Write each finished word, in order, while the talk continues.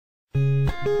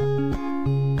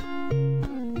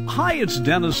Hi, it's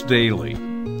Dennis Daly.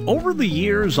 Over the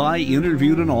years, I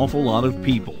interviewed an awful lot of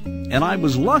people, and I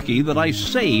was lucky that I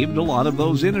saved a lot of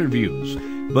those interviews,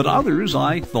 but others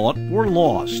I thought were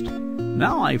lost.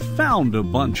 Now I found a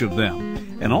bunch of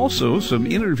them, and also some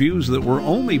interviews that were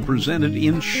only presented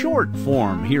in short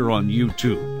form here on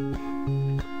YouTube.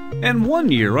 And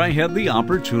one year I had the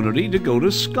opportunity to go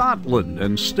to Scotland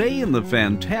and stay in the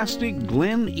fantastic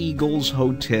Gleneagles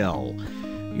Hotel.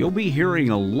 You'll be hearing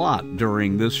a lot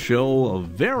during this show of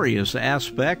various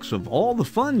aspects of all the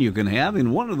fun you can have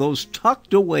in one of those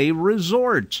tucked-away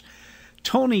resorts.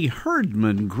 Tony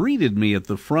Herdman greeted me at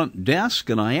the front desk,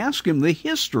 and I asked him the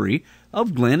history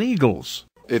of Gleneagles.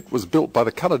 It was built by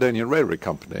the Caledonian Railway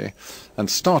Company and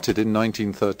started in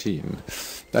 1913.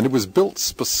 And it was built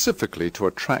specifically to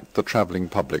attract the travelling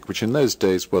public, which in those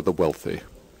days were the wealthy.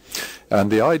 And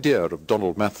the idea of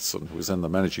Donald Matheson, who was then the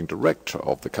managing director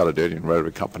of the Caledonian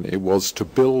Railway Company, was to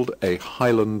build a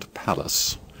Highland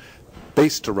palace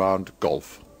based around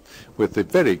golf, with the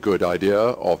very good idea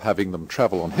of having them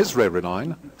travel on his railway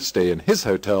line, stay in his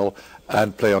hotel,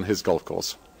 and play on his golf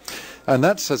course. And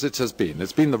that's as it has been.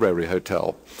 It's been the Railway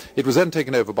Hotel. It was then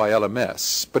taken over by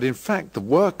LMS, but in fact the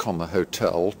work on the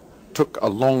hotel took a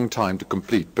long time to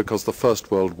complete because the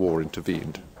First World War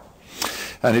intervened.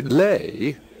 And it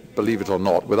lay, believe it or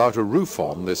not, without a roof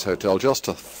on this hotel, just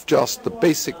the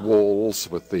basic walls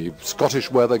with the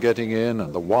Scottish weather getting in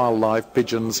and the wildlife,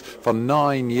 pigeons, for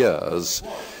 9 years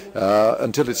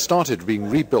until it started being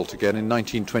rebuilt again in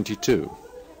 1922.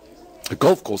 The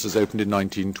golf courses opened in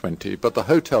 1920, but the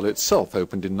hotel itself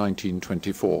opened in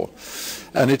 1924.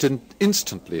 And it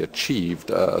instantly achieved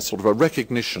sort of a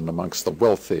recognition amongst the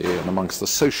wealthy and amongst the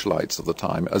socialites of the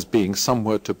time as being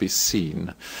somewhere to be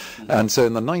seen. And so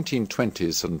in the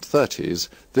 1920s and 30s,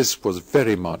 this was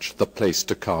very much the place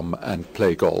to come and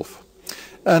play golf.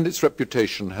 And its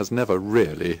reputation has never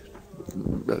really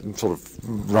sort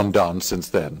of run down since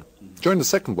then. During the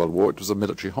Second World War, it was a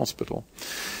military hospital.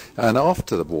 And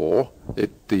after the war,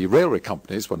 the railway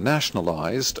companies were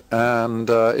nationalised, and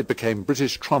it became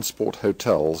British Transport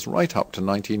Hotels right up to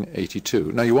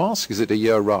 1982. Now you ask, is it a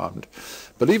year round?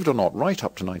 Believe it or not, right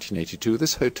up to 1982,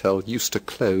 this hotel used to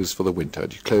close for the winter.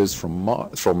 It closed from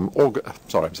October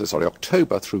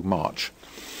through March,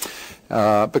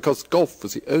 because golf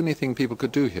was the only thing people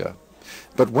could do here.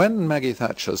 But when Maggie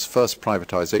Thatcher's first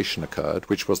privatisation occurred,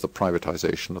 which was the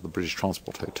privatisation of the British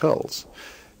Transport Hotels,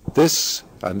 this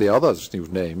and the others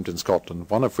you've named in Scotland,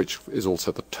 one of which is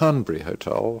also the Turnberry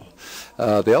Hotel,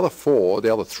 the other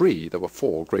three, there were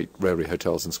four great railway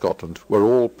hotels in Scotland, were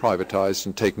all privatised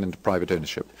and taken into private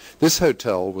ownership. This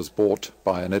hotel was bought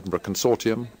by an Edinburgh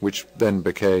consortium, which then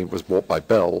was bought by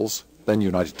Bell's, then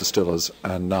United Distillers,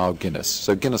 and now Guinness.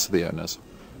 So Guinness are the owners.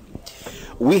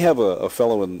 We have a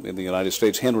fellow in the United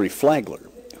States, Henry Flagler,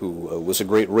 who was a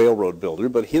great railroad builder,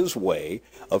 but his way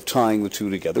of tying the two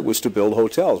together was to build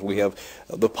hotels. We have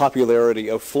the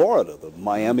popularity of Florida, the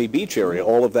Miami Beach area.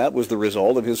 All of that was the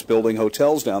result of his building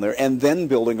hotels down there and then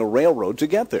building a railroad to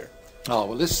get there. Oh,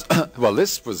 well,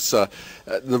 this was,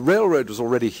 the railroad was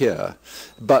already here,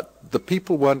 but the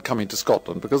people weren't coming to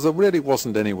Scotland because there really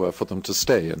wasn't anywhere for them to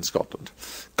stay in Scotland.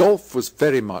 Golf was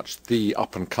very much the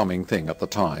up-and-coming thing at the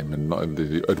time in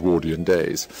the Edwardian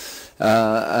days.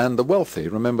 And the wealthy,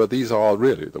 remember these are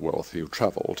really the wealthy who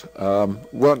travelled,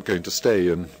 weren't going to stay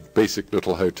in basic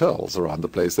little hotels around the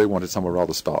place. They wanted somewhere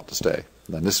rather smart to stay.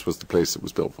 And this was the place that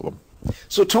was built for them.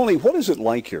 So, Tony, what is it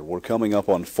like here? We're coming up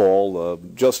on fall.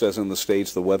 Just as in the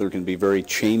States, the weather can be very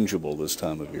changeable this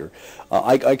time of year.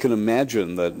 I can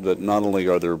imagine that not only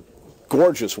are there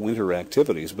gorgeous winter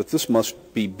activities, but this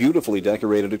must be beautifully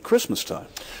decorated at Christmas time.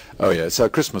 Oh, yeah, so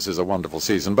Christmas is a wonderful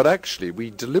season, but actually we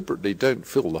deliberately don't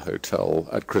fill the hotel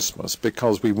at Christmas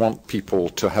because we want people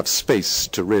to have space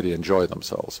to really enjoy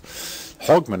themselves.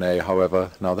 Hogmanay,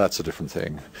 however, now that's a different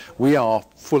thing. We are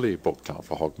fully booked out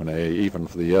for Hogmanay, even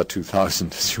for the year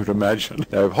 2000, as you would imagine.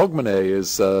 Now, Hogmanay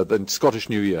is the Scottish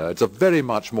New Year. It's a very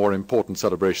much more important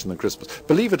celebration than Christmas.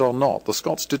 Believe it or not, the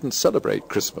Scots didn't celebrate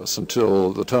Christmas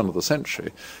until the turn of the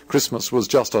century. Christmas was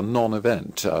just a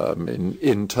non-event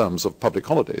in terms of public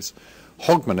holidays.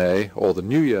 Hogmanay, or the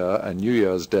New Year and New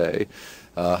Year's Day,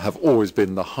 have always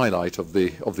been the highlight of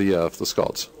the year for the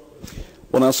Scots.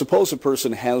 Well, now, suppose a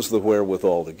person has the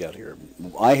wherewithal to get here.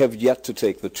 I have yet to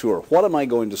take the tour. What am I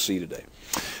going to see today?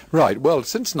 Right. Well,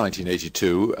 since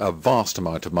 1982, a vast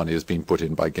amount of money has been put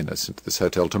in by Guinness into this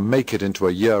hotel to make it into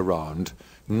a year-round,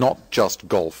 not just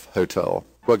golf hotel.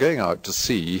 We're going out to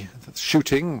see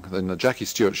shooting in the Jackie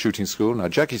Stewart Shooting School. Now,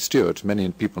 Jackie Stewart, many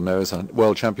people know as a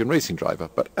world champion racing driver,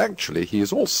 but actually he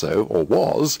is also, or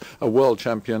was, a world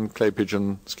champion clay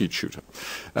pigeon skeet shooter.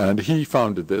 And he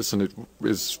founded this, and it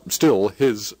is still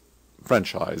his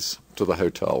franchise to the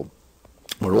hotel.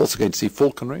 We're also going to see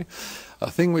falconry,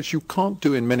 a thing which you can't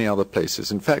do in many other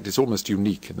places. In fact, it's almost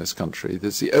unique in this country.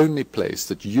 It's the only place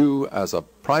that you, as a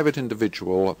private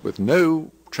individual with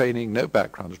no training, no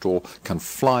background at all, can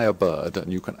fly a bird,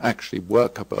 and you can actually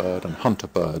work a bird and hunt a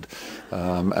bird,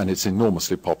 and it's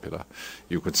enormously popular.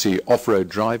 You can see off-road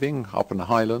driving up in the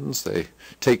Highlands. They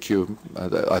take you,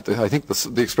 I think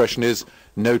the expression is,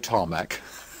 no tarmac.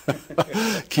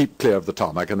 Keep clear of the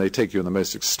tarmac, and they take you in the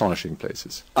most astonishing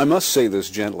places. I must say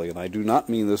this gently, and I do not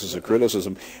mean this as a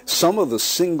criticism. Some of the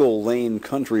single-lane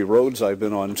country roads I've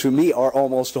been on, to me, are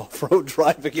almost off-road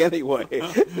driving anyway.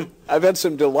 I've had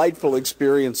some delightful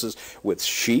experiences with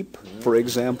sheep, for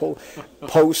example,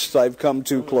 posts I've come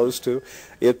too close to.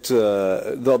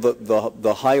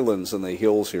 The highlands and the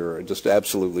hills here are just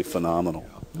absolutely phenomenal.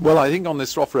 Well, I think on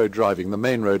this off-road driving, the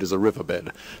main road is a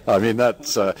riverbed. I mean,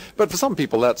 that's, but for some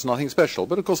people that's nothing special.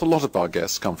 But of course, a lot of our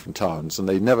guests come from towns, and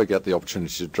they never get the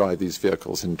opportunity to drive these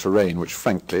vehicles in terrain, which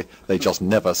frankly, they just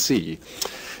never see.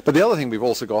 But the other thing we've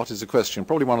also got is equestrian,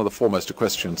 probably one of the foremost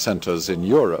equestrian centres in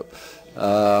Europe,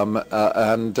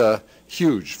 and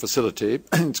huge facility.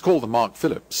 It's called the Mark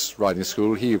Phillips Riding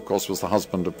School. He, of course, was the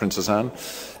husband of Princess Anne,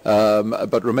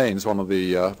 but remains one of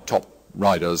the top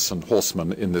riders and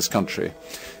horsemen in this country.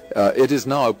 It is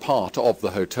now part of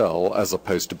the hotel as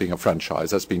opposed to being a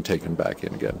franchise. That's been taken back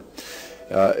in again.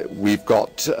 We've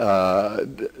got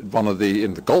one of the,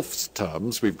 in the golf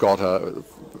terms, we've got a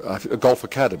golf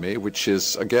academy, which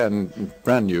is again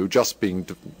brand new, just being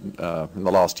in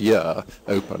the last year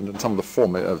opened, and some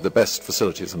of the best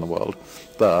facilities in the world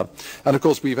there. And of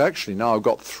course, we've actually now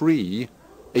got 3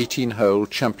 18-hole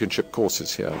championship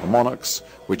courses here. The Monarchs,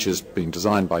 which is being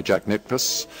designed by Jack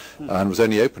Nicklaus and was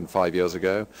only opened 5 years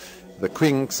ago. The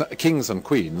Kings and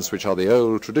Queens, which are the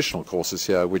old traditional courses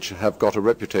here, which have got a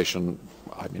reputation,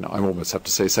 I mean, I almost have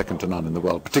to say second to none in the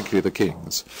world, particularly the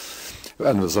Kings.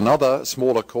 And there's another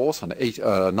smaller course, an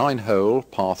 9-hole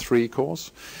par 3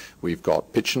 course. We've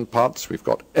got pitch and putts. We've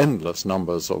got endless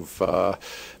numbers of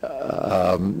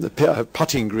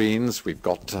putting greens. We've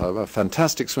got a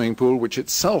fantastic swimming pool, which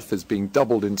itself is being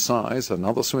doubled in size.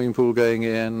 Another swimming pool going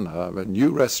in, a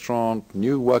new restaurant,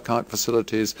 new workout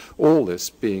facilities, all this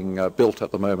being built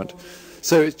at the moment.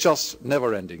 So it's just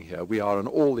never ending here. We are an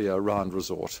all-year-round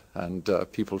resort, and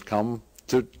people come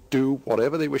to do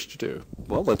whatever they wish to do.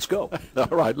 Well, let's go. All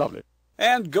right, lovely.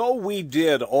 And go we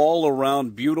did all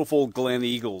around beautiful Glen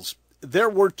Eagles. There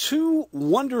were 2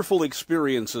 wonderful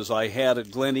experiences I had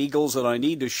at Glen Eagles that I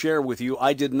need to share with you.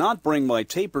 I did not bring my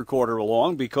tape recorder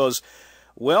along because,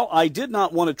 well, I did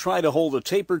not want to try to hold a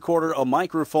tape recorder, a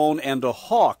microphone, and a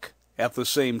hawk at the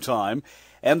same time.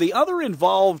 And the other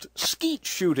involved skeet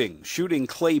shooting, shooting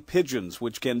clay pigeons,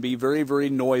 which can be very, very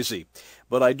noisy.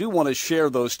 But I do want to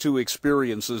share those 2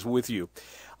 experiences with you.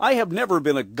 I have never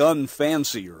been a gun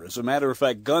fancier. As a matter of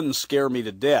fact, guns scare me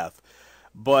to death.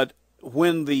 But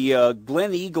when the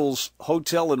Glen Eagles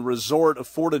Hotel and Resort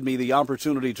afforded me the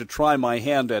opportunity to try my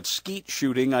hand at skeet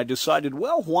shooting, I decided,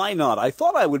 well, why not? I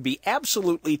thought I would be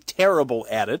absolutely terrible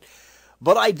at it,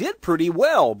 but I did pretty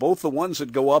well, both the ones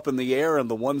that go up in the air and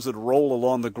the ones that roll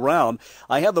along the ground.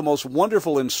 I had the most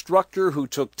wonderful instructor who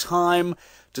took time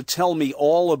to tell me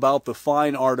all about the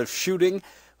fine art of shooting,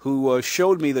 who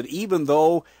showed me that even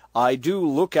though I do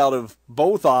look out of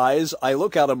both eyes, I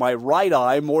look out of my right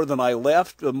eye more than my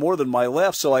left,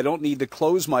 so I don't need to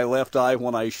close my left eye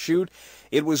when I shoot.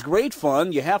 It was great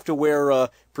fun. You have to wear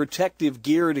protective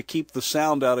gear to keep the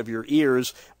sound out of your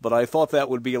ears, but I thought that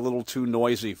would be a little too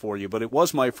noisy for you. But it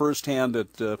was my first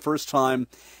time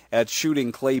at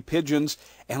shooting clay pigeons,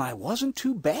 and I wasn't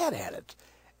too bad at it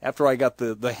after I got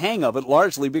the hang of it,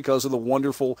 largely because of the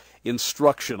wonderful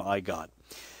instruction I got.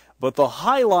 But the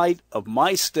highlight of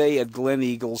my stay at Glen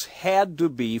Eagles had to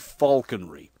be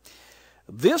falconry.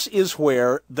 This is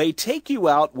where they take you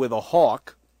out with a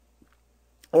hawk,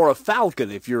 or a falcon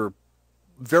if you're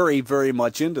very, very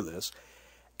much into this,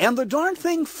 and the darn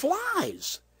thing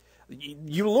flies.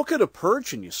 You look at a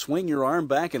perch and you swing your arm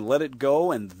back and let it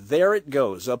go, and there it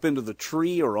goes, up into the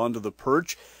tree or onto the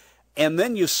perch, and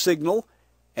then you signal,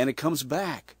 and it comes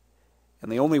back.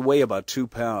 And they only weigh about 2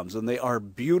 pounds, and they are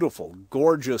beautiful,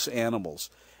 gorgeous animals.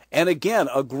 And again,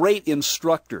 a great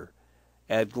instructor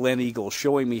at Glen Eagles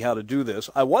showing me how to do this.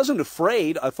 I wasn't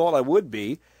afraid. I thought I would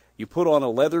be. You put on a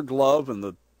leather glove and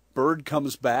the bird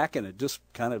comes back and it just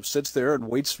kind of sits there and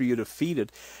waits for you to feed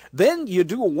it. Then you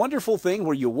do a wonderful thing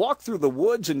where you walk through the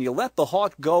woods and you let the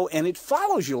hawk go and it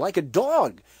follows you like a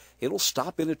dog. It'll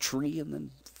stop in a tree and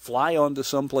then fly on to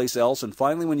someplace else, and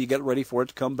finally when you get ready for it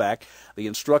to come back, the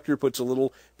instructor puts a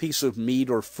little piece of meat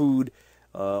or food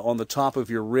on the top of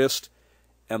your wrist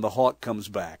and the hawk comes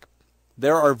back.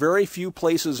 There are very few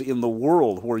places in the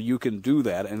world where you can do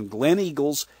that, and Glen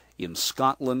Eagles in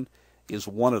Scotland is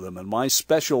one of them, and my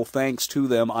special thanks to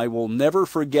them. I will never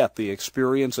forget the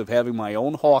experience of having my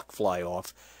own hawk fly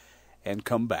off and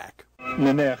come back. I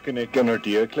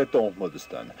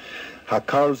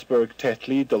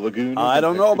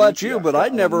don't know about you, but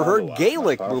I'd never heard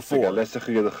Gaelic before.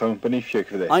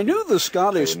 I knew the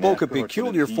Scottish spoke a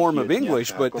peculiar form of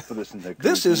English, but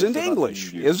this isn't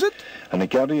English, is it? But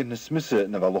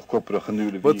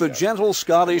the gentle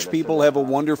Scottish people have a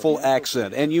wonderful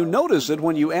accent, and you notice it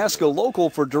when you ask a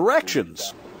local for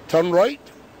directions. Turn right,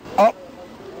 up,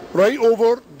 right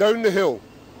over, down the hill.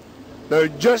 Now,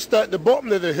 just at the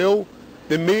bottom of the hill,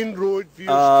 the main road views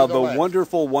to the left.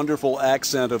 Wonderful, wonderful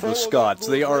accent of the Scots.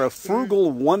 They are a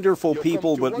frugal, wonderful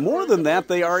people, but more than that,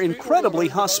 they are incredibly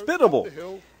hospitable.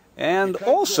 And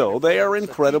also, they are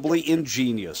incredibly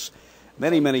ingenious.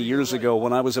 Many, many years ago,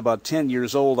 when I was about 10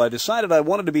 years old, I decided I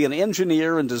wanted to be an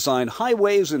engineer and design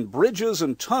highways and bridges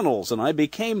and tunnels, and I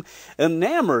became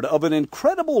enamored of an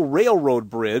incredible railroad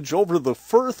bridge over the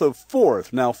Firth of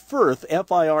Forth. Now, Firth,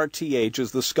 F-I-R-T-H,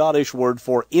 is the Scottish word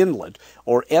for inlet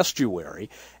or estuary,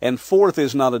 and Forth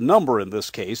is not a number in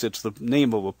this case, it's the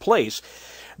name of a place.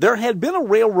 There had been a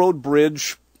railroad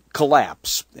bridge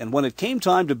collapse, and when it came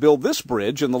time to build this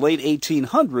bridge in the late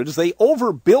 1800s, they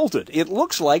overbuilt it. It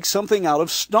looks like something out of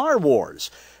Star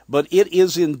Wars, but it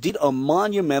is indeed a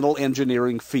monumental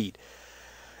engineering feat.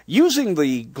 Using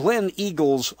the Glen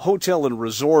Eagles Hotel and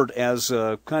Resort as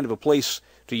kind of a place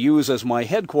to use as my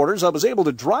headquarters, I was able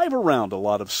to drive around a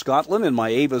lot of Scotland in my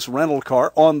Avis rental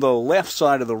car on the left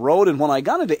side of the road, and when I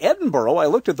got into Edinburgh, I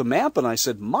looked at the map and I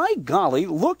said, my golly,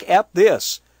 look at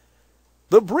this.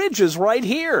 The bridge is right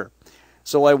here.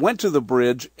 So I went to the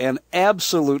bridge and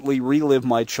absolutely relived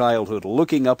my childhood,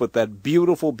 looking up at that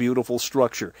beautiful, beautiful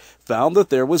structure. Found that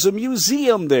there was a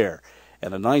museum there.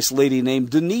 And a nice lady named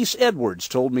Denise Edwards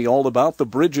told me all about the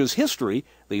bridge's history,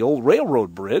 the old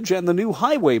railroad bridge, and the new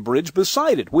highway bridge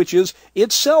beside it, which is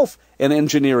itself an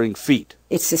engineering feat.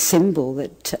 It's a symbol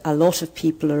that a lot of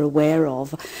people are aware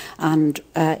of, and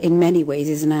in many ways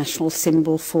is a national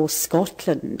symbol for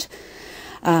Scotland.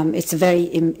 It's a very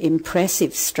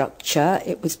impressive structure.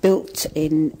 It was built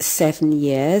in 7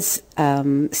 years,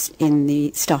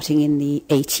 starting in the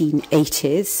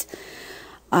 1880s,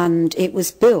 and it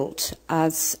was built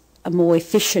as a more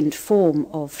efficient form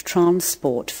of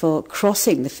transport for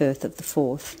crossing the Firth of the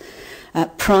Forth.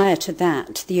 Prior to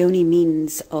that, the only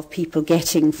means of people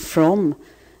getting from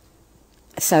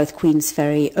South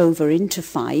Queensferry over into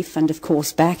Fife and of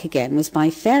course back again was by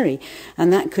ferry,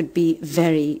 and that could be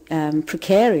very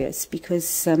precarious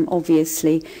because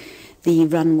obviously the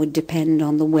run would depend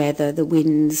on the weather, the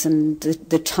winds and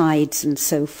the tides and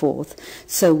so forth.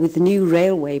 So with the new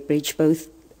railway bridge, both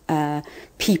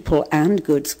people and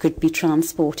goods could be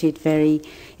transported very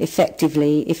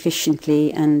effectively,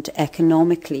 efficiently and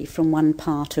economically from one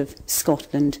part of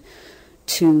Scotland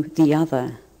to the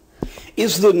other.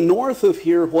 Is the north of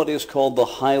here what is called the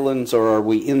Highlands, or are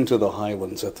we into the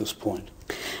Highlands at this point?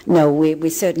 No, we're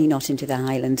certainly not into the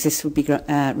Highlands. This would be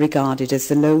regarded as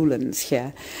the lowlands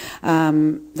here.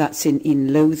 That's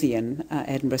in Lothian,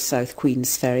 Edinburgh South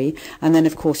Queensferry. And then,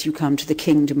 of course, you come to the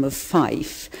Kingdom of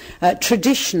Fife.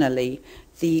 Traditionally,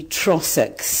 the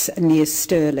Trossachs near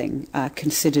Stirling are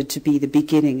considered to be the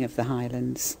beginning of the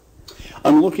Highlands.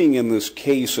 I'm looking in this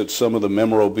case at some of the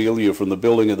memorabilia from the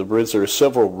building of the bridge. There are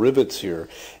several rivets here,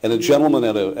 and a gentleman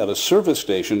at a service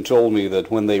station told me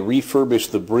that when they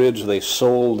refurbished the bridge, they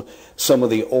sold some of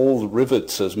the old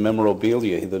rivets as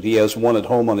memorabilia, that he has one at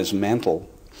home on his mantle.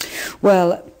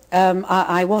 Well,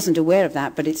 I wasn't aware of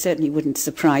that, but it certainly wouldn't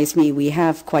surprise me. We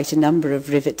have quite a number of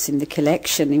rivets in the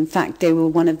collection. In fact, they were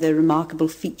one of the remarkable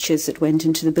features that went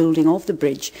into the building of the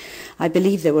bridge. I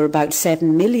believe there were about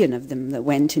 7 million of them that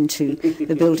went into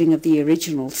the building of the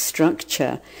original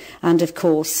structure. And of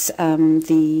course,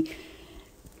 the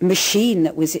machine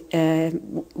that was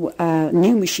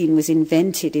new machine was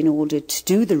invented in order to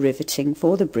do the riveting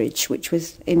for the bridge, which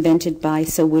was invented by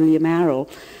Sir William Arrol,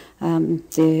 one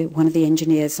of the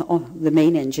engineers, the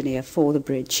main engineer for the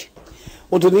bridge.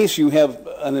 Well, Denise, you have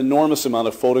an enormous amount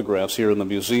of photographs here in the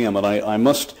museum, and I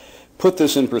must put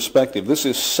this in perspective, this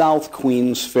is South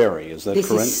Queens Ferry, is that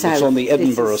correct? It's on the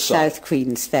Edinburgh side. South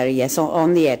Queens Ferry, yes,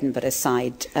 on the Edinburgh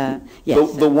side.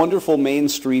 Yes. The wonderful main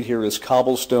street here is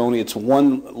cobblestone. It's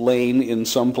one lane in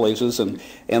some places, and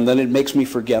then it makes me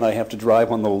forget I have to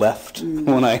drive on the left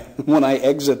when I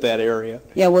exit that area.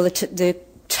 Yeah, well, the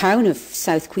town of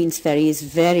South Queens Ferry is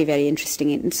very, very interesting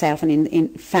in itself, and in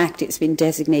fact it's been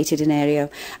designated an area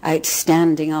of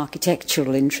outstanding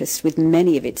architectural interest, with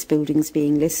many of its buildings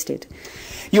being listed.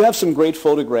 You have some great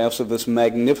photographs of this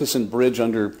magnificent bridge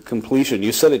under completion.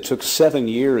 You said it took 7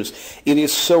 years. It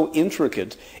is so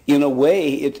intricate. In a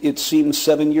way, it seems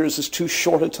 7 years is too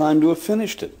short a time to have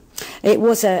finished it. It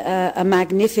was a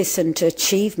magnificent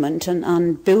achievement,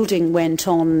 and building went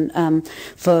on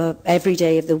for every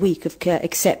day of the week,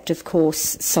 except, of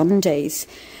course, Sundays.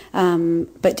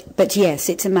 But yes,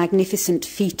 it's a magnificent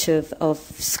feat of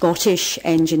Scottish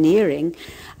engineering,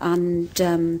 and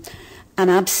an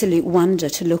absolute wonder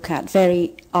to look at,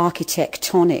 very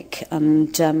architectonic,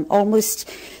 and almost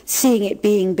seeing it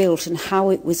being built and how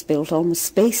it was built, almost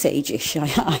space age-ish,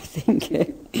 I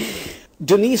think.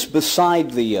 Denise,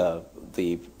 beside the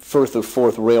Firth of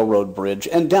Forth Railroad Bridge,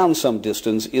 and down some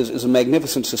distance, is a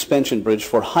magnificent suspension bridge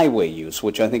for highway use,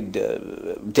 which I think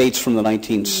dates from the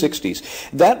 1960s.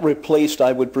 That replaced,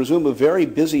 I would presume, a very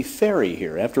busy ferry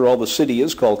here. After all, the city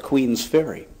is called Queens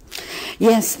Ferry.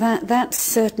 Yes, that's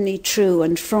certainly true,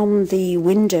 and from the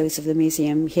windows of the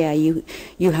museum here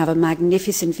you have a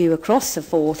magnificent view across the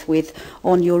Forth, with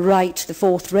on your right the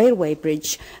Forth Railway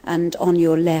Bridge and on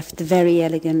your left the very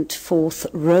elegant Forth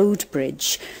Road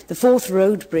Bridge. The Forth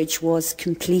Road Bridge was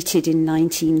completed in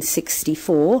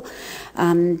 1964,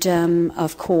 and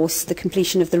of course the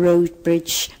completion of the road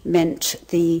bridge meant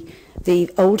the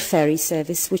old ferry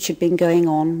service, which had been going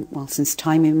on, well, since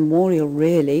time immemorial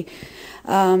really,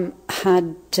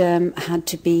 had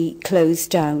to be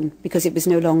closed down because it was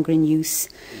no longer in use.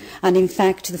 And in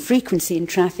fact, the frequency in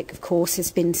traffic, of course, has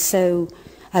been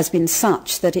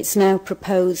such that it's now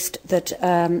proposed that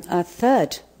a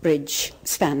third bridge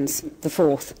spans the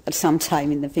Forth at some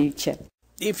time in the future.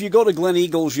 If you go to Glen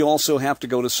Eagles, you also have to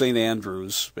go to St.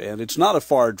 Andrews, and it's not a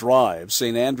far drive.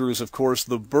 St. Andrews, of course,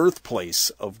 the birthplace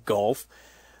of golf.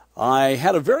 I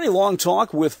had a very long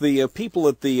talk with the people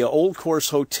at the Old Course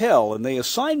Hotel, and they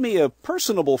assigned me a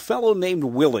personable fellow named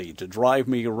Willie to drive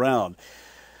me around.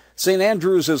 St.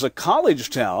 Andrews is a college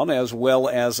town as well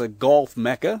as a golf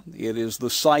mecca. It is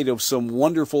the site of some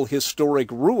wonderful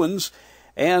historic ruins,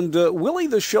 and Willie,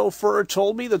 the chauffeur,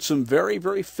 told me that some very,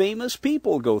 very famous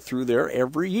people go through there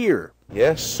every year.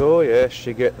 Yes,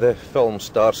 you get the film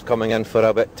stars coming in for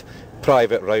a bit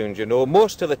private round, you know.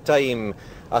 Most of the time,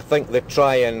 I think they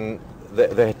try and the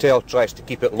hotel tries to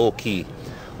keep it low key,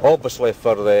 obviously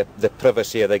for the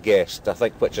privacy of the guest,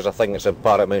 which is a thing that's of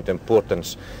paramount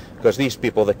importance, because these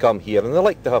people, they come here and they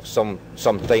like to have some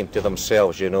time to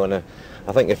themselves, you know. And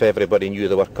I think if everybody knew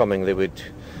they were coming, they would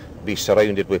be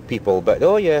surrounded with people. But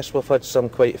oh yes, we've had some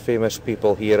quite famous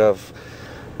people here.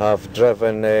 I've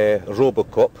driven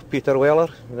Robocop, Peter Weller,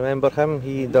 remember him?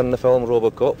 He done the film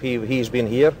Robocop. He's been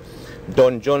here.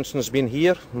 Don Johnson's been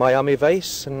here, Miami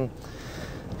Vice, and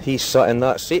he's sat in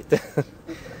that seat.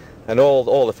 And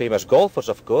all the famous golfers,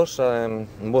 of course,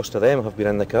 most of them have been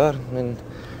in the car.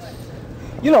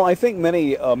 You know, I think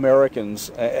many Americans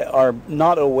are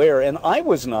not aware, and I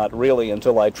was not really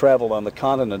until I traveled on the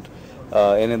continent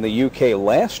and in the UK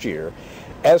last year,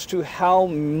 as to how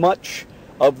much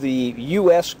of the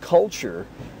U.S. culture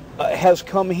has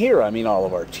come here. I mean, all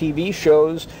of our TV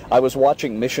shows. I was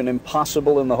watching Mission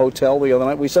Impossible in the hotel the other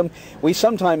night. We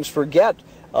sometimes forget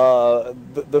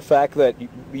the fact that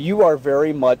you are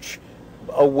very much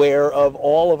aware of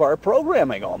all of our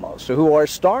programming, almost, who our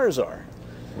stars are.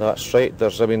 That's right.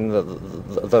 There's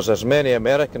as many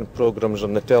American programs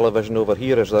on the television over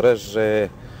here as there is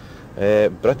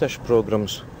British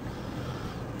programs.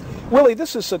 Willie,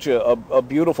 this is such a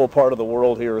beautiful part of the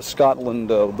world here, Scotland.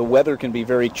 The weather can be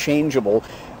very changeable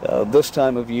this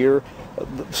time of year.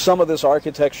 Some of this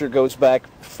architecture goes back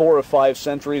 4 or 5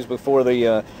 centuries before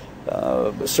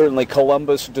certainly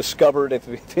Columbus discovered,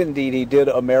 if indeed he did,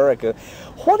 America.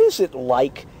 What is it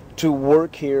like to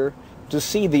work here, to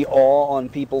see the awe on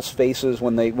people's faces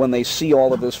when they see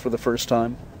all of this for the first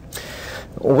time?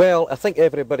 Well, I think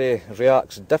everybody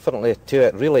reacts differently to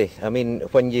it, really. I mean,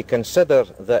 when you consider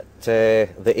that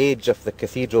the age of the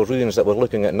cathedral ruins that we're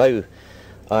looking at now,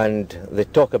 and they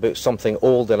talk about something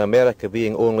old in America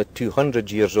being only 200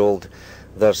 years old,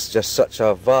 there's just such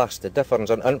a vast difference.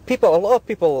 And a lot of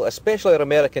people, especially our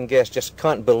American guests, just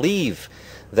can't believe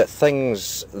that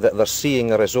things that they're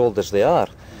seeing are as old as they are.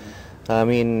 I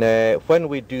mean, when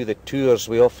we do the tours,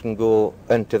 we often go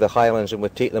into the Highlands and we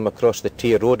take them across the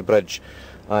Tay Road Bridge,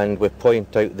 and we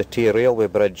point out the Tay Railway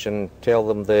Bridge and tell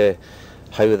them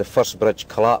how the first bridge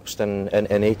collapsed in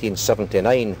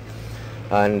 1879.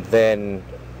 And then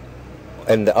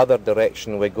in the other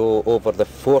direction we go over the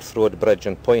Forth Road Bridge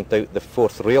and point out the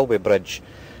Forth Railway Bridge,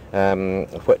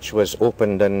 which was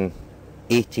opened in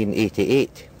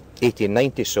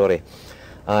 1890, sorry,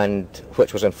 and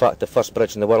which was in fact the first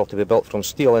bridge in the world to be built from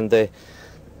steel. And they're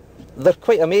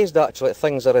quite amazed actually that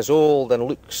things are as old and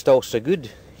look still so good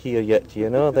here yet, you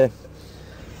know.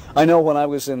 I know when I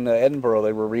was in Edinburgh,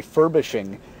 they were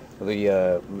refurbishing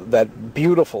that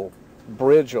beautiful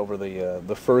bridge over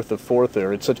the Firth of Forth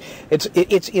there.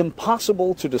 It's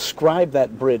impossible to describe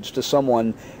that bridge to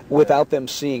someone without them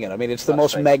seeing it. I mean, it's the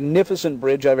most magnificent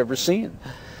bridge I've ever seen.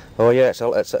 Oh yeah,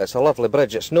 it's a lovely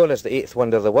bridge. It's known as the 8th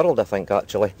wonder of the world, I think,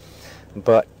 actually.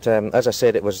 But as I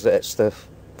said, it's the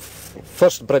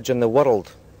first bridge in the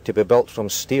world to be built from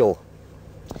steel.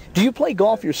 Do you play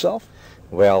golf yourself?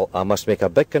 Well, I must make a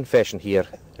big confession here.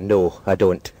 No, I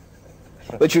don't.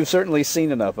 But you've certainly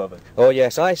seen enough of it. Oh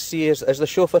yes, I see, as the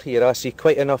chauffeur here, I see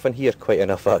quite enough and hear quite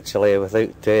enough actually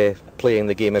without playing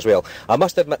the game as well. I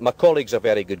must admit my colleague's a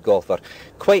very good golfer.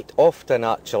 Quite often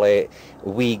actually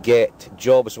we get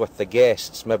jobs with the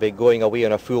guests, maybe going away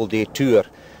on a full day tour.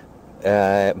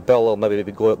 Bill will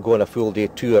maybe go on a full day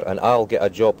tour and I'll get a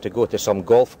job to go to some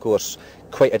golf course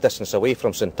quite a distance away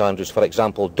from St Andrews, for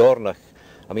example Dornoch.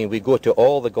 I mean, we go to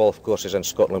all the golf courses in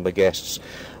Scotland with guests,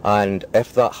 and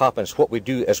if that happens, what we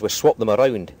do is we swap them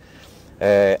around.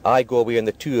 I go away on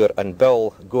the tour and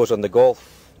Bill goes on the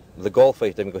golf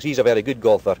item because he's a very good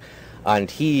golfer,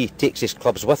 and he takes his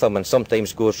clubs with him and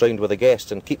sometimes goes round with the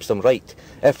guests and keeps them right.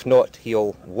 If not,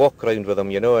 he'll walk round with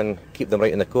them, you know, and keep them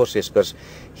right in the courses because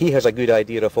he has a good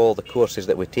idea of all the courses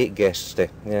that we take guests to.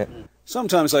 Yeah.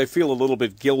 Sometimes I feel a little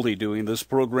bit guilty doing this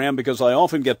program because I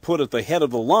often get put at the head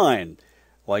of the line.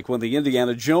 Like when the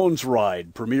Indiana Jones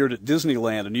ride premiered at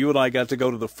Disneyland and you and I got to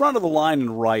go to the front of the line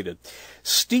and ride it.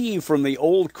 Steve from the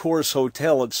Old Course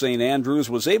Hotel at St. Andrews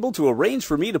was able to arrange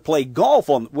for me to play golf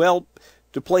to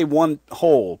play one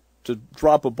hole, to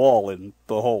drop a ball in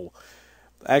the hole.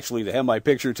 Actually, to have my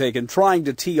picture taken trying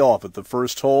to tee off at the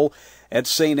first hole at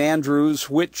St. Andrews,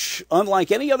 which,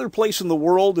 unlike any other place in the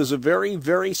world, is a very,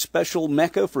 very special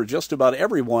mecca for just about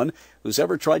everyone who's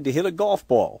ever tried to hit a golf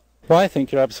ball. Well, I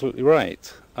think you're absolutely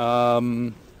right.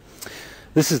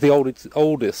 This is the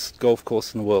oldest golf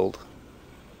course in the world.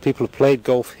 People have played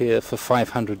golf here for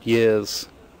 500 years.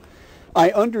 I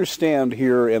understand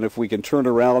here, and if we can turn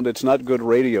around, it's not good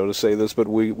radio to say this, but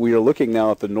we are looking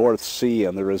now at the North Sea,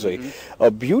 and there is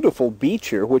a beautiful beach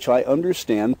here, which I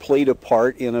understand played a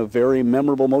part in a very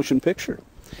memorable motion picture.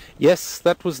 Yes,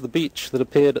 that was the beach that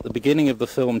appeared at the beginning of the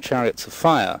film Chariots of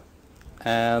Fire.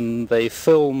 And they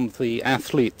filmed the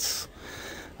athletes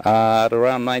at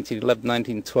around 1911,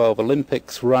 1912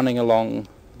 Olympics running along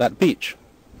that beach.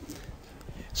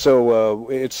 So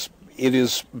it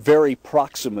is very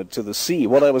proximate to the sea.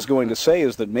 What I was going to say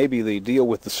is that maybe the deal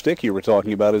with the stick you were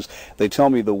talking about is they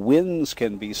tell me the winds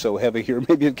can be so heavy here,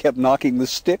 maybe it kept knocking the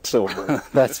sticks over.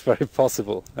 That's very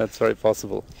possible. That's very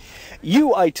possible.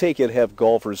 You, I take it, have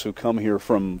golfers who come here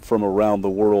from around the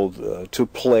world to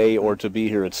play or to be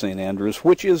here at St. Andrews,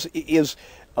 which is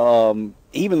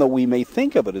even though we may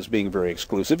think of it as being very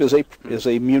exclusive, is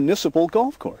a municipal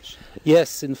golf course.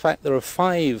 Yes, in fact, there are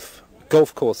 5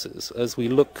 golf courses. As we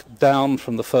look down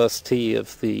from the first tee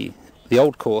of the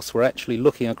old course, we're actually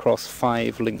looking across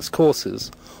 5 links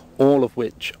courses, all of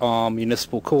which are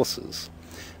municipal courses.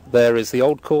 There is the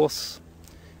old course.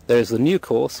 There is the new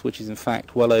course, which is in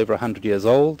fact well over 100 years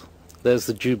old. There's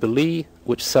the Jubilee,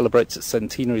 which celebrates its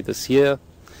centenary this year,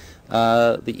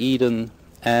 the Eden,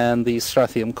 and the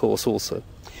Strathium course also.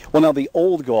 Well, now the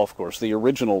old golf course, the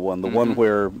original one, the one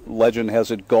where legend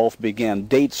has it golf began,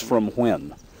 dates from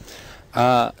when?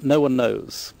 No one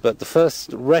knows, but the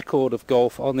first record of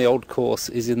golf on the old course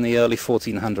is in the early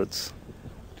 1400s.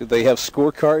 Did they have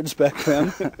scorecards back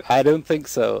then? I don't think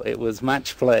so. It was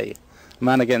match play.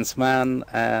 Man against man,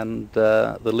 and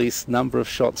the least number of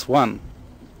shots won.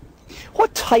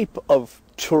 What type of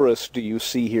tourist do you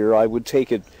see here? I would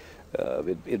take it,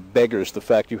 it beggars the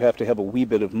fact you have to have a wee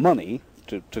bit of money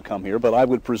to come here, but I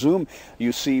would presume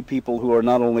you see people who are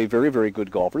not only very, very good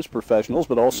golfers, professionals,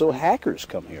 but also hackers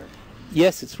come here.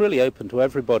 Yes, it's really open to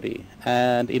everybody,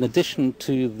 and in addition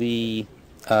to the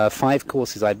 5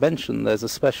 courses I mentioned, there's a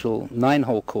special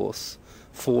 9-hole course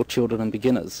for children and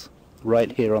beginners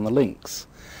right here on the links.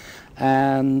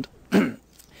 And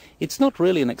it's not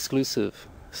really an exclusive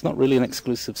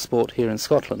sport here in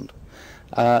Scotland.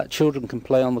 Children can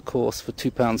play on the course for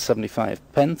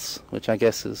 £2.75, which I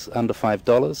guess is under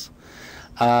 $5.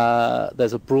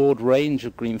 There's a broad range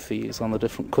of green fees on the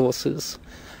different courses,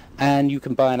 and you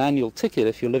can buy an annual ticket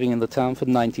if you're living in the town for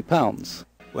 £90.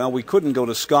 Well, we couldn't go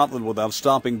to Scotland without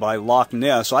stopping by Loch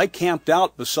Ness. I camped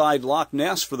out beside Loch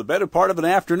Ness for the better part of an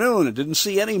afternoon and didn't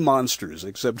see any monsters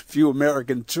except a few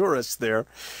American tourists there.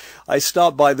 I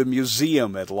stopped by the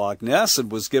museum at Loch Ness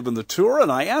and was given the tour, and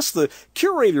I asked the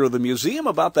curator of the museum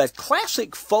about that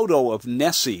classic photo of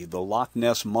Nessie, the Loch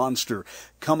Ness monster,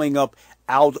 coming up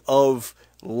out of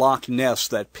Loch Ness,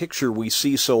 that picture we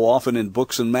see so often in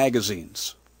books and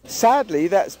magazines. Sadly,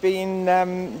 that's been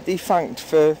defunct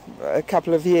for a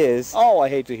couple of years. Oh, I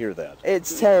hate to hear that.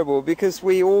 It's terrible because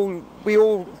we all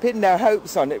pinned our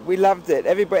hopes on it. We loved it.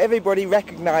 Everybody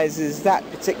recognises that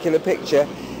particular picture.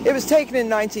 It was taken in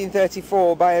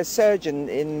 1934 by a surgeon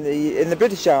in the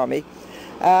British Army,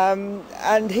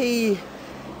 and he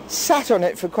sat on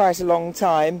it for quite a long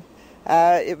time.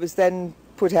 It was then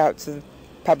put out to the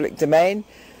public domain.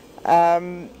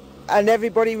 And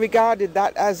everybody regarded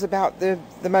that as about the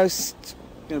most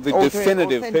the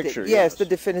definitive authentic picture. Yes, the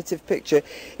definitive picture.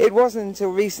 It wasn't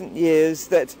until recent years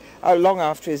that, long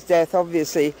after his death,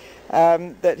 obviously,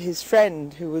 that his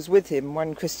friend who was with him,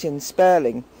 one Christian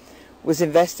Sperling, was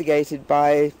investigated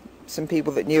by some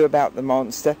people that knew about the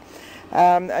monster,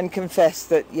 and confessed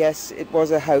that yes, it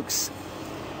was a hoax.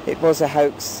 It was a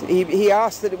hoax. He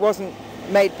asked that it wasn't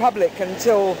made public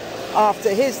until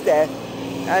after his death.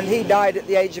 And he died at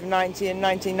the age of 90 in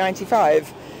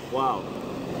 1995. Wow.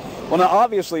 Well, now,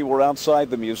 obviously, we're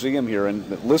outside the museum here, and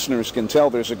listeners can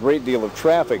tell there's a great deal of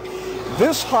traffic.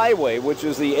 This highway, which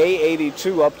is the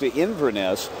A82 up to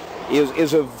Inverness,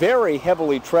 is a very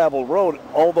heavily traveled road,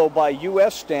 although by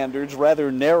U.S. standards,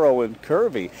 rather narrow and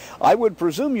curvy. I would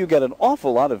presume you get an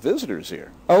awful lot of visitors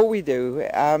here. Oh, we do.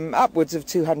 Upwards of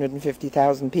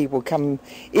 250,000 people come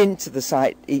into the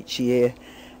site each year.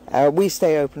 We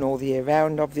stay open all the year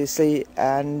round, obviously,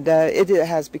 and it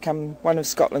has become one of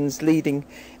Scotland's leading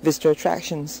visitor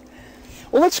attractions.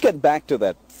 Well, let's get back to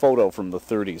that photo from the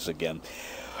 30s again.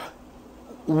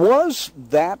 Was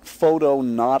that photo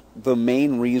not the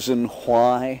main reason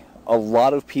why a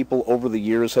lot of people over the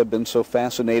years have been so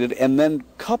fascinated? And then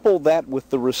couple that with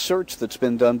the research that's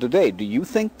been done today. Do you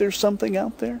think there's something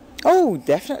out there? Oh,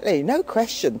 definitely, no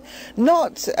question.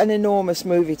 Not an enormous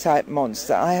movie-type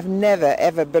monster. I have never,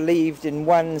 ever believed in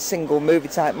one single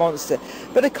movie-type monster,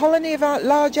 but a colony of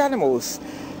large animals.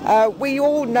 We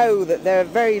all know that there are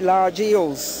very large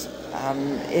eels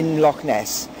in Loch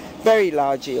Ness, very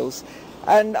large eels,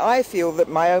 and I feel that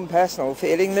my own personal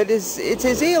feeling that it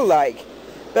is eel-like.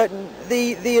 But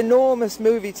the enormous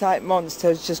movie-type monster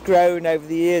has just grown over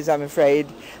the years, I'm afraid.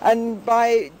 And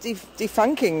by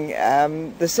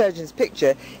defunking the surgeon's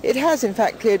picture, it has in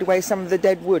fact cleared away some of the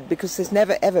dead wood, because there's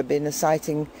never ever been a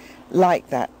sighting like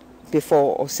that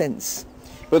before or since.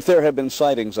 But there have been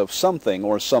sightings of something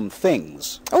or some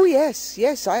things. Oh yes,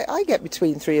 yes. I get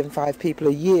between 3 and 5 people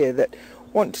a year that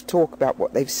want to talk about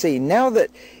what they've seen. Now that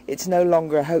it's no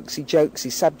longer a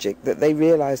hoaxy-jokesy subject, that they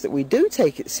realise that we do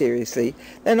take it seriously,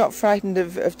 they're not frightened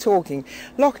of talking.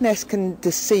 Loch Ness can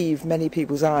deceive many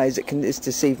people's eyes. It's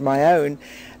deceived my own.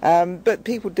 But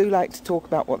people do like to talk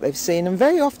about what they've seen, and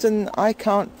very often I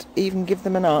can't even give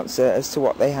them an answer as to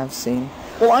what they have seen.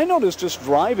 Well, I noticed just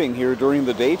driving here during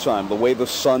the daytime, the way the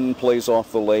sun plays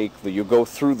off the lake, that you go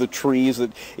through the trees,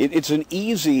 that it's an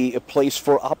easy place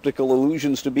for optical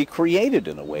illusions to be created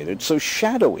in a way. It's so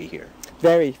shadowy here.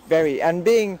 Very, very. And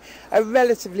being a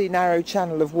relatively narrow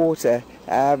channel of water,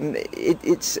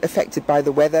 it's affected by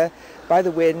the weather, by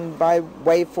the wind, by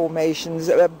wave formations.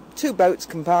 2 boats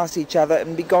can pass each other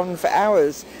and be gone for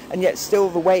hours, and yet still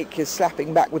the wake is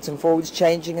slapping backwards and forwards,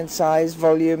 changing in size,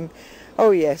 volume.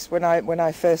 Oh yes, when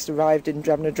I first arrived in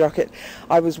Drumnadrochit,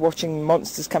 I was watching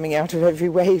monsters coming out of every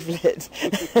wavelet.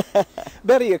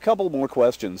 Betty, a couple more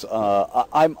questions.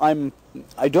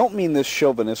 I don't mean this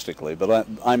chauvinistically, but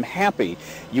I'm happy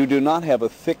you do not have a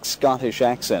thick Scottish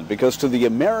accent, because to the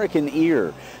American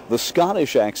ear, the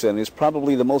Scottish accent is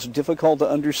probably the most difficult to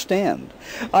understand.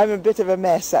 I'm a bit of a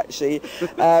mess, actually.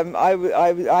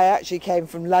 I actually came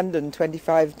from London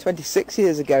 26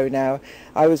 years ago now.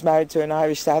 I was married to an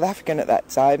Irish South African at that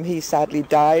time. He sadly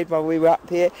died while we were up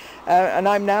here, and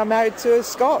I'm now married to a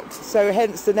Scot, so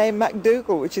hence the name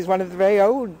MacDougall, which is one of the very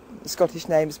old Scottish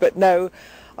names. But no,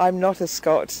 I'm not a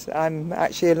Scot. I'm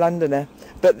actually a Londoner.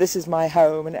 But this is my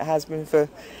home, and it has been for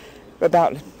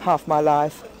about half my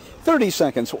life. 30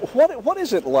 seconds. What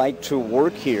is it like to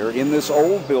work here in this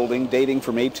old building dating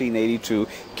from 1882,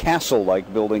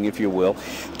 castle-like building, if you will,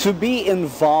 to be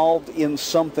involved in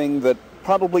something that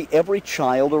probably every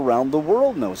child around the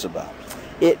world knows about.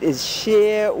 It is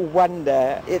sheer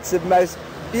wonder. It's the most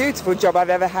beautiful job I've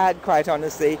ever had, quite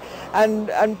honestly.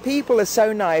 And people are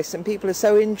so nice and people are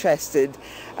so interested,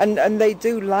 and they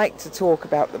do like to talk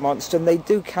about the monster, and they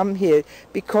do come here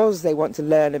because they want to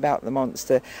learn about the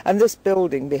monster. And this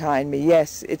building behind me,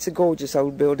 yes, it's a gorgeous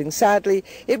old building. Sadly,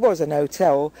 it was an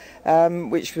hotel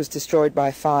which was destroyed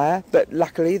by fire, but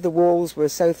luckily the walls were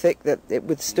so thick that it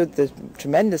withstood the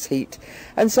tremendous heat,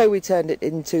 and so we turned it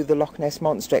into the Loch Ness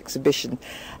Monster exhibition,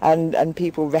 and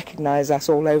people recognise us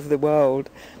all over the world.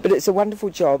 But it's a wonderful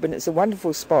job, and it's a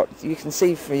wonderful spot. You can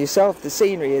see for yourself the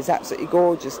scenery is absolutely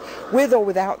gorgeous. With or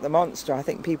without the monster, I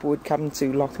think people would come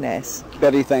to Loch Ness.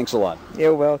 Betty, thanks a lot.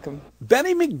 You're welcome.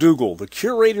 Betty McDougall, the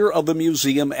curator of the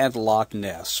museum at Loch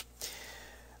Ness.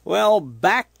 Well,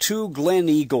 back to Glen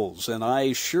Eagles, and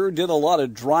I sure did a lot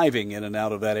of driving in and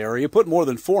out of that area. Put more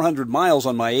than 400 miles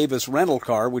on my Avis rental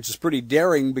car, which is pretty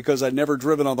daring because I'd never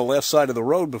driven on the left side of the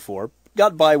road before.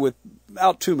 Got by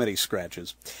without too many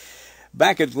scratches.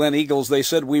 Back at Glen Eagles, they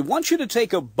said, "We want you to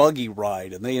take a buggy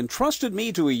ride," and they entrusted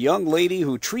me to a young lady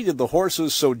who treated the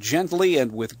horses so gently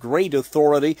and with great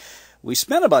authority. We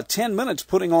spent about 10 minutes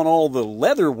putting on all the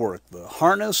leather work, the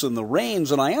harness and the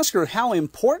reins, and I asked her how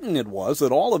important it was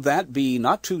that all of that be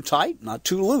not too tight, not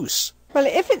too loose. Well,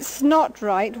 if it's not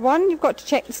right, one, you've got to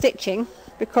check the stitching,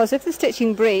 because if the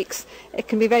stitching breaks, it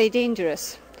can be very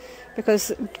dangerous.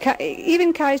 Because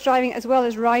even carriage driving as well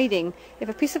as riding, if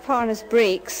a piece of harness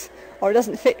breaks or it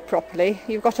doesn't fit properly,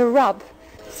 you've got a rub.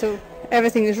 So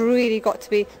everything has really got to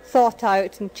be thought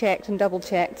out and checked and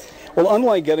double-checked. Well,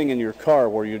 unlike getting in your car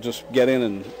where you just get in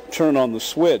and turn on the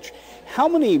switch, how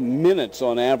many minutes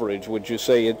on average would you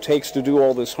say it takes to do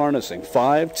all this harnessing?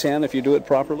 5, 10 if you do it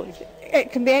properly?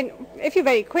 It can be, if you're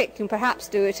very quick, you can perhaps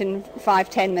do it in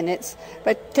 5-10 minutes,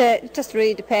 but it just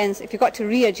really depends. If you've got to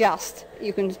readjust,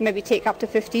 you can maybe take up to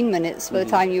 15 minutes by the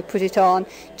time you put it on,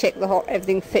 check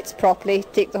everything fits properly,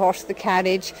 take the horse to the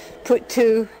carriage, put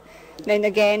to, then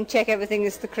again check everything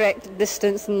is the correct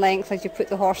distance and length as you put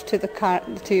the horse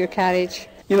to your carriage.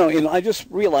 You know, I just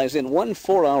realized in one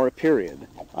 4-hour period,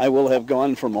 I will have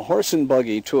gone from a horse and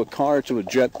buggy to a car to a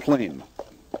jet plane.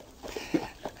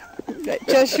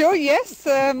 Just sure, yes.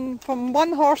 From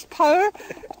 1 horsepower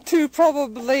to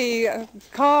probably a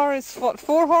car is, what,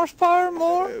 4 horsepower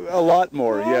more? A lot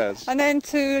more, yes. And then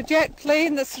to a jet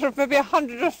plane that's sort of maybe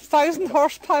 100,000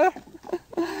 horsepower.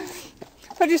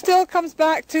 But it still comes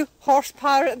back to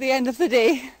horsepower at the end of the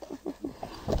day.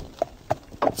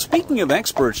 Speaking of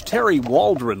experts, Terry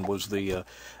Waldron was the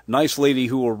nice lady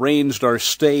who arranged our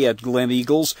stay at Glen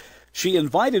Eagles. She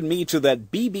invited me to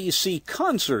that BBC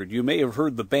concert. You may have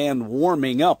heard the band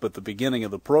warming up at the beginning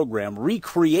of the program,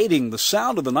 recreating the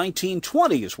sound of the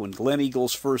 1920s when Glen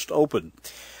Eagles first opened.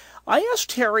 I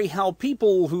asked Terry how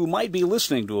people who might be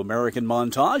listening to American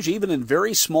Montage, even in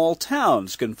very small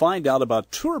towns, can find out about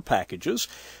tour packages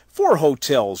for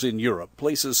hotels in Europe,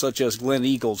 places such as Glen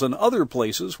Eagles and other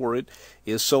places where it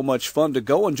is so much fun to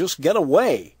go and just get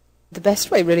away. The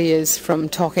best way really is from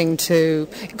going into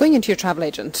your travel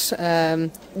agent,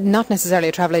 not necessarily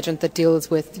a travel agent that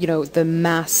deals with, the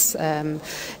mass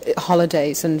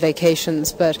holidays and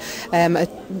vacations, but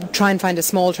try and find a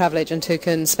small travel agent who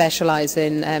can specialise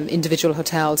in individual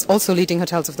hotels, also Leading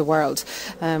Hotels of the World.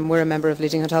 We're a member of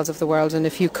Leading Hotels of the World, and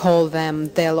if you call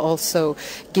them, they'll also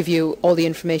give you all the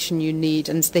information you need,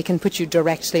 and they can put you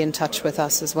directly in touch with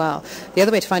us as well. The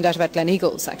other way to find out about Glen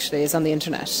Eagles, actually, is on the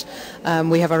internet.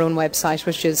 We have our own website,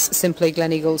 which is simply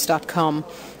gleneagles.com,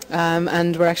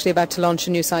 and we're actually about to launch a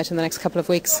new site in the next couple of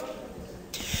weeks.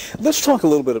 Let's talk a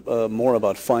little bit more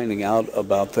about finding out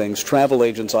about things. Travel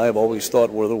agents, I have always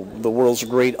thought, were the world's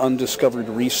great undiscovered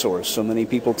resource. So many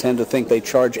people tend to think they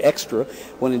charge extra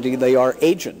when indeed they are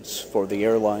agents for the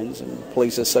airlines and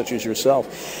places such as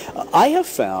yourself. I have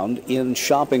found in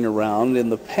shopping around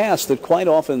in the past that quite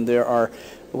often there are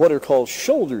what are called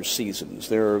shoulder seasons.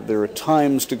 There are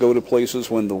times to go to places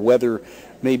when the weather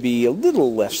may be a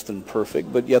little less than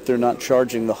perfect, but yet they're not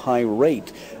charging the high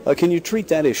rate. Can you treat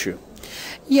that issue?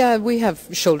 Yeah, we have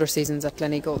shoulder seasons at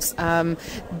Glen Eagles.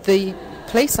 The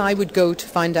place I would go to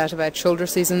find out about shoulder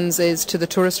seasons is to the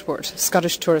Tourist Board,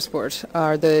 Scottish Tourist Board,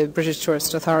 or the British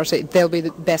Tourist Authority. They'll be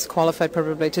the best qualified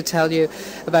probably to tell you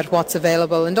about what's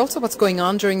available and also what's going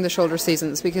on during the shoulder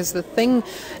seasons, because the thing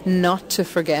not to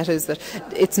forget is that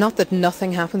it's not that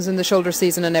nothing happens in the shoulder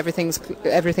season and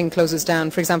everything closes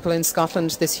down. For example, in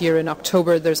Scotland this year in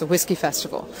October there's a whisky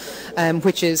festival,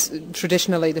 which is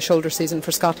traditionally the shoulder season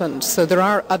for Scotland. So there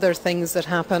are other things that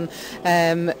happen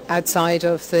outside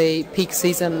of the peak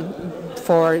season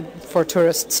for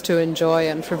tourists to enjoy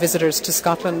and for visitors to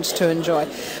Scotland to enjoy.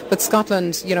 But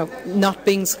Scotland, you know, not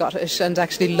being Scottish and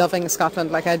actually loving Scotland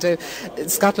like I do,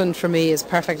 Scotland for me is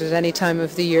perfect at any time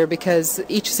of the year because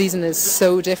each season is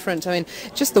so different. I mean,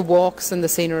 just the walks and the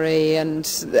scenery and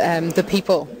the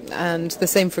people, and the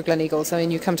same for Gleneagles. I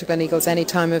mean, you come to Gleneagles any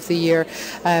time of the year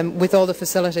with all the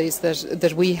facilities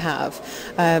that we have,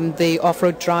 the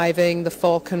off-road driving, the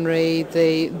falconry,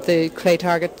 the clay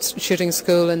target shooting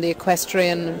school and the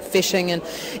equestrian fishing, and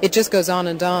it just goes on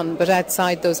and on. But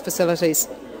outside those facilities,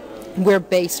 we're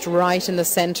based right in the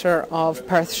centre of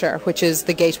Perthshire, which is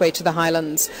the gateway to the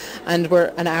Highlands, and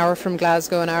we're an hour from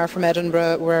Glasgow, an hour from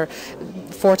Edinburgh, we're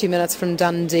 40 minutes from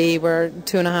Dundee, we're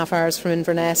 2.5 hours from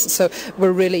Inverness, so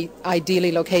we're really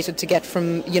ideally located to get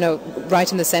from, you know, right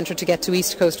in the centre to get to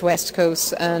East Coast, West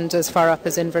Coast, and as far up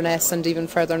as Inverness and even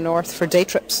further north for day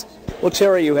trips. Well,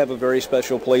 Terry, you have a very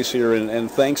special place here, and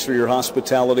thanks for your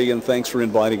hospitality and thanks for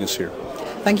inviting us here.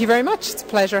 Thank you very much. It's a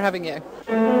pleasure having you.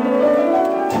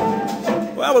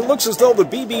 Well, it looks as though the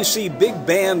BBC Big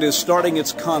Band is starting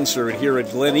its concert here at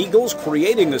Gleneagles,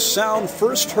 creating a sound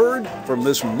first heard from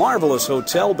this marvelous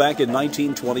hotel back in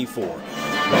 1924.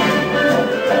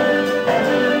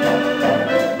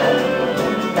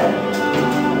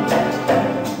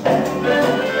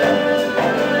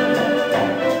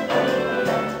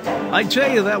 I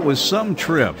tell you, that was some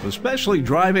trip, especially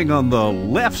driving on the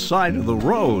left side of the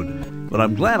road. But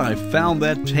I'm glad I found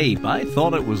that tape. I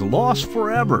thought it was lost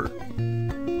forever.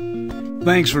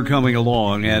 Thanks for coming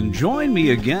along, and join me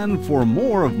again for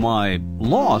more of my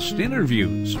lost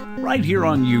interviews right here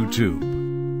on YouTube.